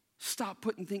 Stop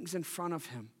putting things in front of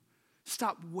him.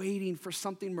 Stop waiting for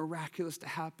something miraculous to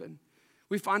happen.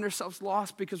 We find ourselves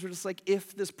lost because we're just like,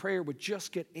 if this prayer would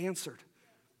just get answered.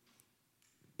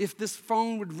 If this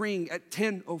phone would ring at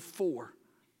 10:04.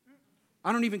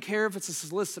 I don't even care if it's a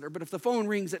solicitor, but if the phone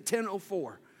rings at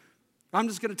 10:04, I'm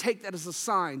just going to take that as a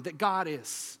sign that God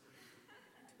is.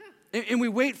 And we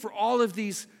wait for all of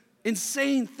these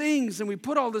insane things and we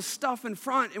put all this stuff in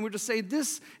front and we're just saying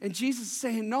this, and Jesus is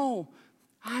saying, no,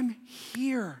 I'm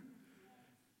here.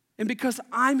 And because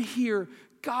I'm here,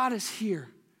 God is here.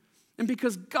 And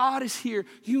because God is here,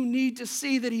 you need to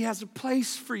see that he has a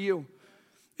place for you.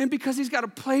 And because he's got a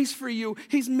place for you,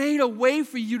 he's made a way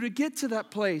for you to get to that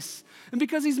place. And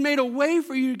because he's made a way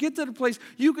for you to get to the place,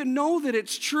 you can know that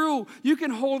it's true. You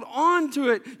can hold on to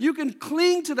it. You can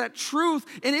cling to that truth,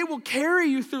 and it will carry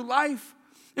you through life.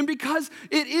 And because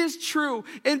it is true,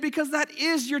 and because that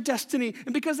is your destiny,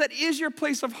 and because that is your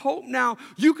place of hope now,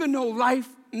 you can know life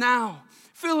now.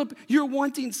 Philip, you're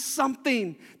wanting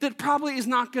something that probably is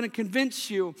not going to convince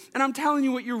you. And I'm telling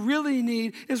you, what you really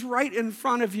need is right in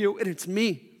front of you, and it's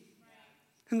me.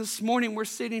 And this morning we're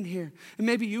sitting here, and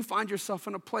maybe you find yourself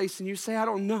in a place and you say, I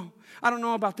don't know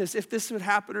about this. If this would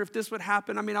happen or if this would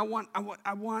happen, I mean, I want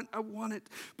it,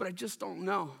 but I just don't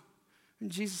know.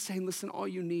 And Jesus is saying, listen, all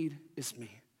you need is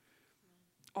me.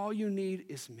 All you need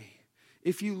is me.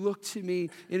 If you look to me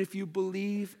and if you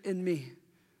believe in me,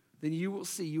 then you will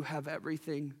see you have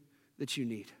everything that you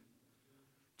need.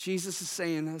 Jesus is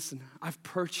saying, listen, I've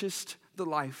purchased the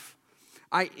life.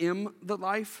 I am the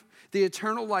life, the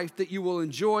eternal life that you will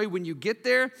enjoy when you get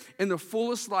there, and the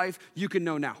fullest life you can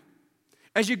know now.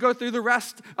 As you go through the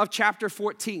rest of chapter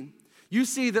 14, you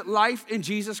see that life in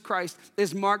Jesus Christ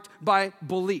is marked by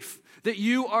belief. That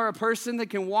you are a person that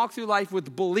can walk through life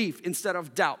with belief instead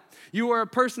of doubt. You are a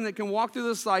person that can walk through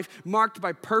this life marked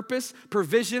by purpose,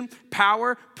 provision,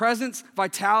 power, presence,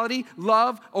 vitality,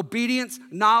 love, obedience,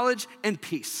 knowledge, and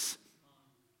peace.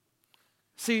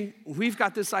 See, we've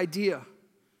got this idea.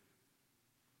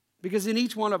 Because in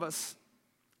each one of us,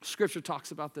 Scripture talks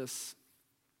about this,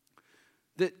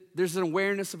 that there's an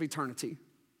awareness of eternity.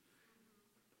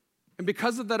 And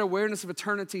because of that awareness of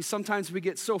eternity, sometimes we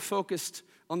get so focused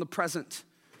on the present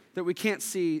that we can't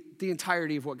see the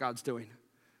entirety of what God's doing.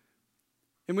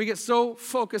 And we get so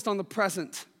focused on the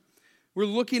present, we're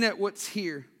looking at what's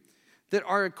here, that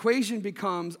our equation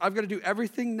becomes, I've got to do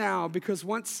everything now because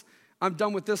once I'm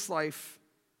done with this life,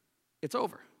 it's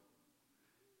over.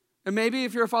 And maybe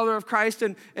if you're a follower of Christ,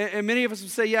 and many of us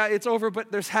would say, yeah, it's over,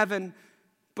 but there's heaven.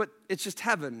 But it's just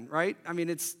heaven, right? I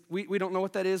mean, we don't know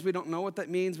what that is. We don't know what that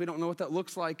means. We don't know what that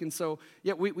looks like. And so,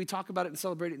 yeah, we talk about it and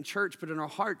celebrate it in church, but in our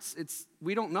hearts,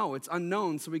 we don't know. It's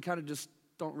unknown, so we kind of just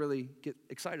don't really get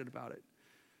excited about it.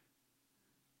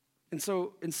 And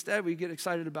so instead, we get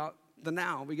excited about the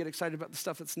now. We get excited about the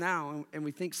stuff that's now, and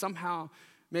we think somehow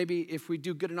maybe if we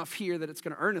do good enough here that it's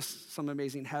going to earn us some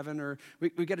amazing heaven, or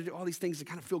we got to do all these things to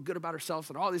kind of feel good about ourselves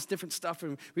and all this different stuff,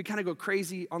 and we kind of go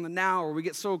crazy on the now, or we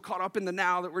get so caught up in the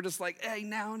now that we're just like, hey,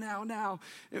 now,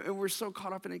 and we're so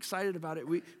caught up and excited about it.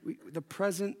 The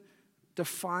present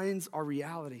defines our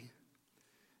reality.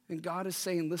 And God is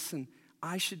saying, listen,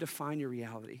 I should define your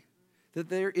reality, that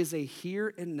there is a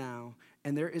here and now,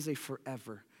 and there is a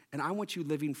forever. And I want you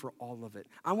living for all of it.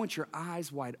 I want your eyes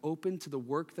wide open to the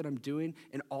work that I'm doing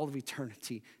in all of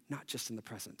eternity, not just in the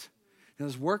present. Now,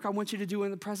 there's work I want you to do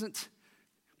in the present,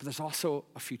 but there's also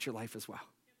a future life as well.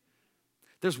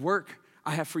 There's work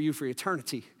I have for you for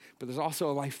eternity, but there's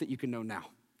also a life that you can know now.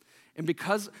 And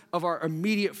because of our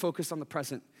immediate focus on the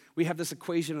present, we have this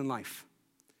equation in life.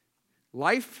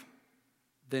 Life,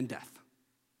 then death.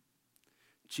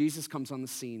 Jesus comes on the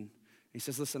scene. He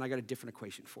says, listen, I got a different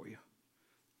equation for you.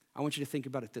 I want you to think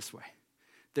about it this way.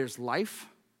 There's life,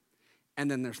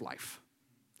 and then there's life.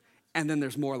 And then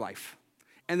there's more life.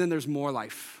 And then there's more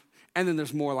life. And then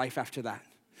there's more life after that.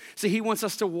 See, he wants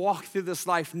us to walk through this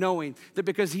life knowing that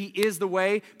because he is the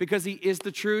way, because he is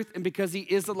the truth, and because he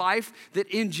is the life, that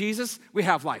in Jesus we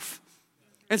have life.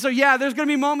 And so, yeah, there's going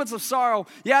to be moments of sorrow.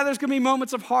 Yeah, there's going to be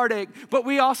moments of heartache. But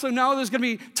we also know there's going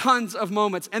to be tons of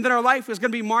moments. And that our life is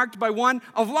going to be marked by one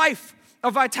of life,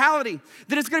 of vitality,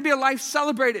 that it's going to be a life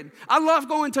celebrated. I love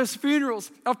going to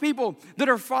funerals of people that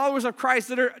are followers of Christ,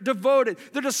 that are devoted,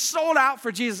 that are sold out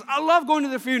for Jesus. I love going to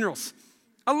the funerals.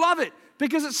 I love it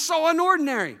because it's so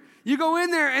unordinary. You go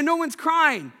in there and no one's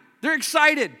crying. They're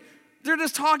excited. They're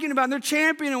just talking about it. They're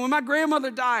championing. When my grandmother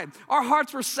died, our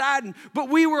hearts were saddened, but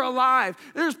we were alive.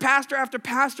 There's pastor after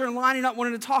pastor lining up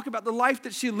wanting to talk about the life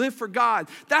that she lived for God.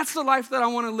 That's the life that I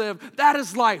want to live. That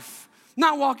is life.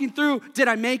 Not walking through, did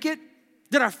I make it?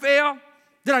 Did I fail?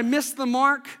 Did I miss the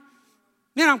mark?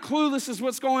 Man, I'm clueless as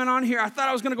what's going on here. I thought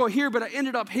I was going to go here, but I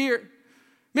ended up here.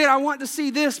 Man, I want to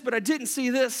see this, but I didn't see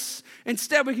this.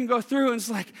 Instead, we can go through and it's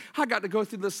like, I got to go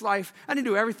through this life. I didn't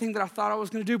do everything that I thought I was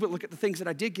going to do, but look at the things that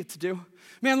I did get to do.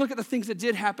 Man, look at the things that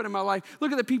did happen in my life.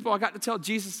 Look at the people I got to tell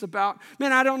Jesus about.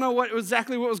 Man, I don't know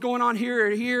exactly what was going on here or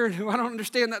here. I don't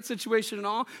understand that situation at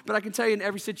all, but I can tell you in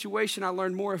every situation, I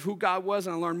learned more of who God was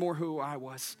and I learned more who I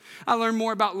was. I learned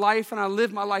more about life and I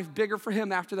lived my life bigger for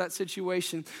him after that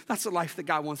situation. That's the life that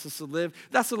God wants us to live.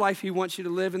 That's the life he wants you to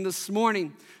live. And this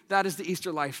morning, that is the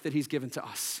Easter life that he's given to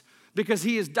us. Because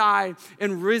he has died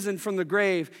and risen from the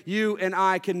grave, you and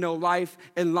I can know life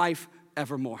and life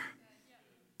evermore.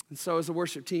 And so as the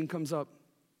worship team comes up,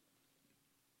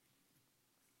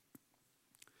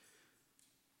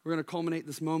 we're going to culminate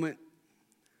this moment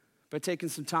by taking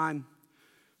some time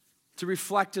to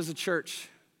reflect as a church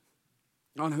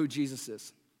on who Jesus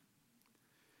is.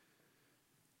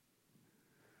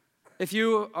 If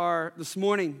you are this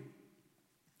morning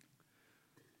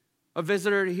a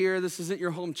visitor here, this isn't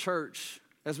your home church.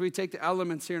 As we take the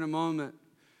elements here in a moment,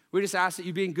 we just ask that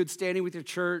you be in good standing with your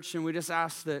church, and we just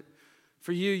ask that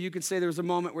for you, you can say there was a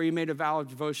moment where you made a vow of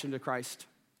devotion to Christ.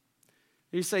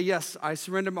 You say, yes, I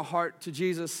surrender my heart to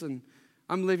Jesus, and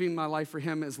I'm living my life for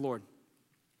him as Lord.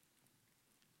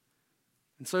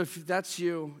 And so if that's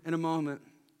you in a moment,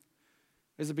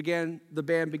 as the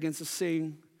band begins to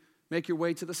sing, make your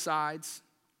way to the sides.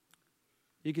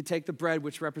 You can take the bread,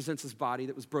 which represents his body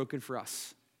that was broken for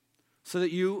us, so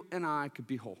that you and I could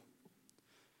be whole.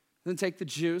 Then take the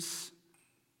juice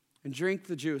and drink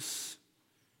the juice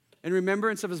in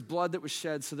remembrance of his blood that was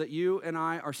shed so that you and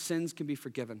I, our sins can be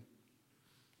forgiven.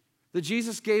 That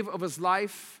Jesus gave of his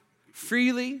life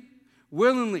freely,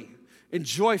 willingly, and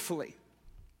joyfully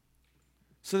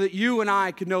so that you and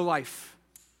I could know life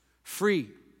free,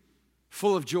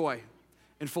 full of joy,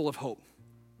 and full of hope.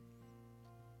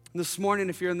 And this morning,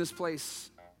 if you're in this place,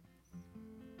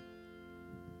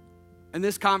 and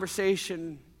this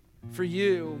conversation for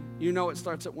you, you know it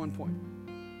starts at one point.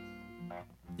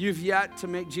 You've yet to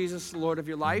make Jesus the Lord of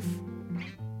your life.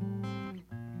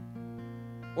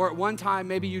 Or at one time,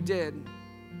 maybe you did,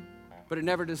 but it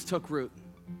never just took root.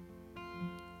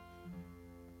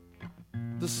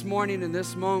 This morning, in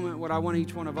this moment, what I want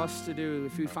each one of us to do,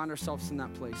 if we find ourselves in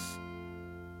that place,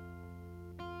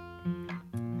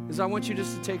 is I want you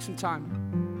just to take some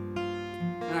time,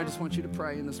 and I just want you to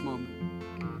pray in this moment.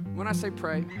 When I say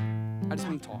pray, I just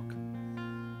mean talk.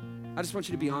 I just want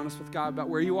you to be honest with God about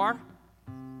where you are.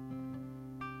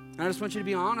 And I just want you to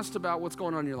be honest about what's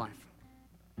going on in your life.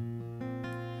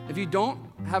 If you don't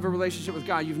have a relationship with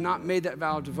God, you've not made that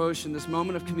vow of devotion, this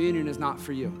moment of communion is not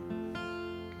for you.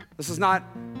 This is not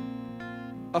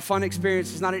a fun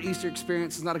experience. It's not an Easter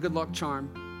experience. It's not a good luck charm.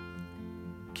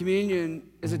 Communion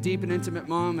is a deep and intimate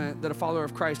moment that a follower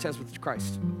of Christ has with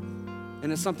Christ.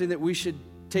 And it's something that we should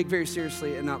take very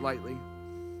seriously and not lightly.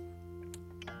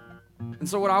 And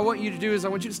so what I want you to do is I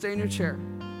want you to stay in your chair.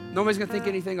 Nobody's going to think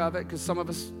anything of it because some of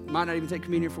us might not even take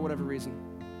communion for whatever reason.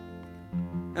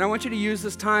 And I want you to use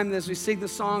this time as we sing the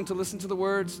song to listen to the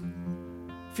words,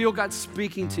 feel God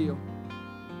speaking to you.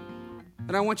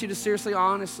 And I want you to seriously,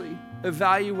 honestly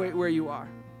evaluate where you are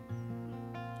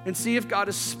and see if God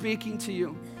is speaking to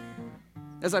you,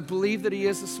 as I believe that he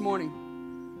is this morning,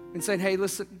 and saying, hey,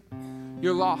 listen,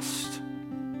 you're lost.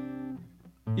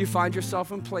 You find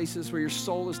yourself in places where your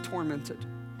soul is tormented.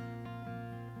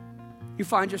 You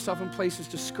find yourself in places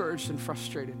discouraged and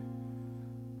frustrated.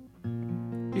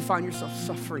 You find yourself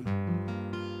suffering.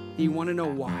 And you want to know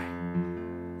why.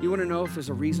 You want to know if there's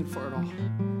a reason for it all.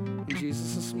 And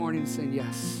Jesus this morning is saying,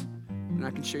 yes, and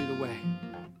I can show you the way.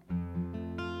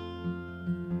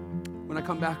 When I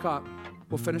come back up,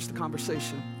 we'll finish the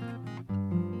conversation.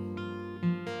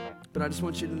 But I just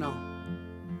want you to know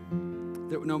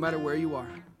that no matter where you are,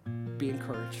 be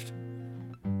encouraged.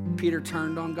 Peter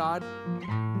turned on God.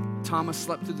 Thomas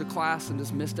slept through the class and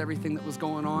just missed everything that was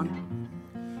going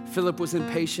on. Philip was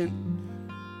impatient.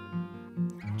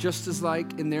 Just as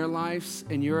like in their lives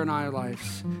and your and our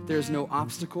lives, there's no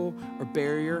obstacle or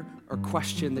barrier or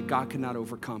question that God cannot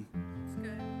overcome.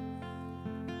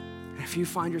 And if you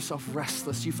find yourself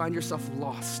restless, you find yourself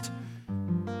lost,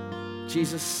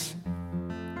 Jesus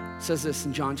says this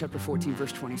in John chapter 14,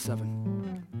 verse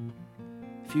 27.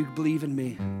 If you believe in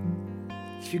me,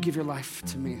 if you give your life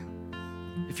to me,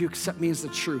 if you accept me as the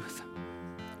truth,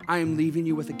 I am leaving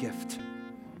you with a gift,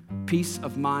 peace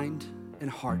of mind and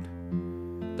heart.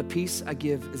 The peace I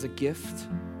give is a gift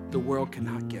the world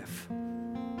cannot give.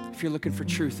 If you're looking for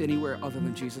truth anywhere other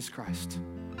than Jesus Christ,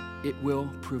 it will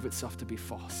prove itself to be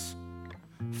false.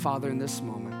 Father, in this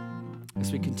moment,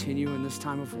 as we continue in this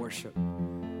time of worship,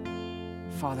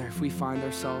 Father, if we find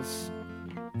ourselves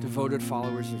devoted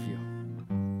followers of you,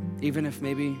 even if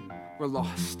maybe we're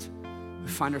lost, we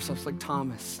find ourselves like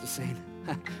Thomas, just saying,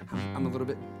 I'm a little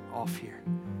bit off here.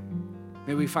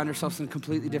 Maybe we find ourselves in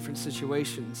completely different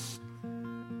situations.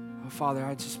 Oh, Father,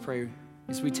 I just pray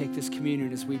as we take this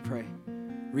communion, as we pray,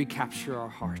 recapture our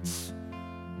hearts.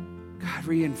 God,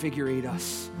 reinvigorate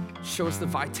us. Show us the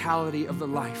vitality of the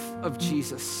life of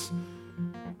Jesus,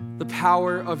 the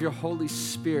power of your Holy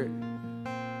Spirit.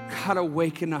 God,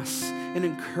 awaken us and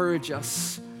encourage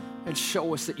us and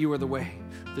show us that you are the way,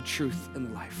 the truth, and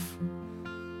the life.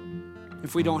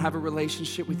 If we don't have a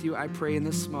relationship with you, I pray in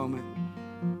this moment,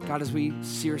 God, as we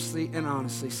seriously and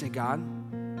honestly say, God,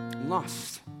 I'm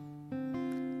lost,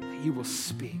 you will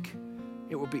speak.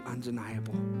 It will be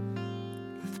undeniable.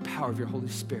 Let the power of your Holy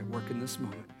Spirit work in this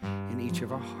moment in each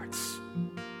of our hearts.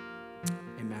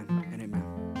 Amen and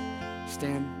amen.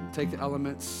 Stand, take the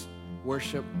elements,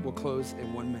 worship. We'll close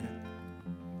in 1 minute.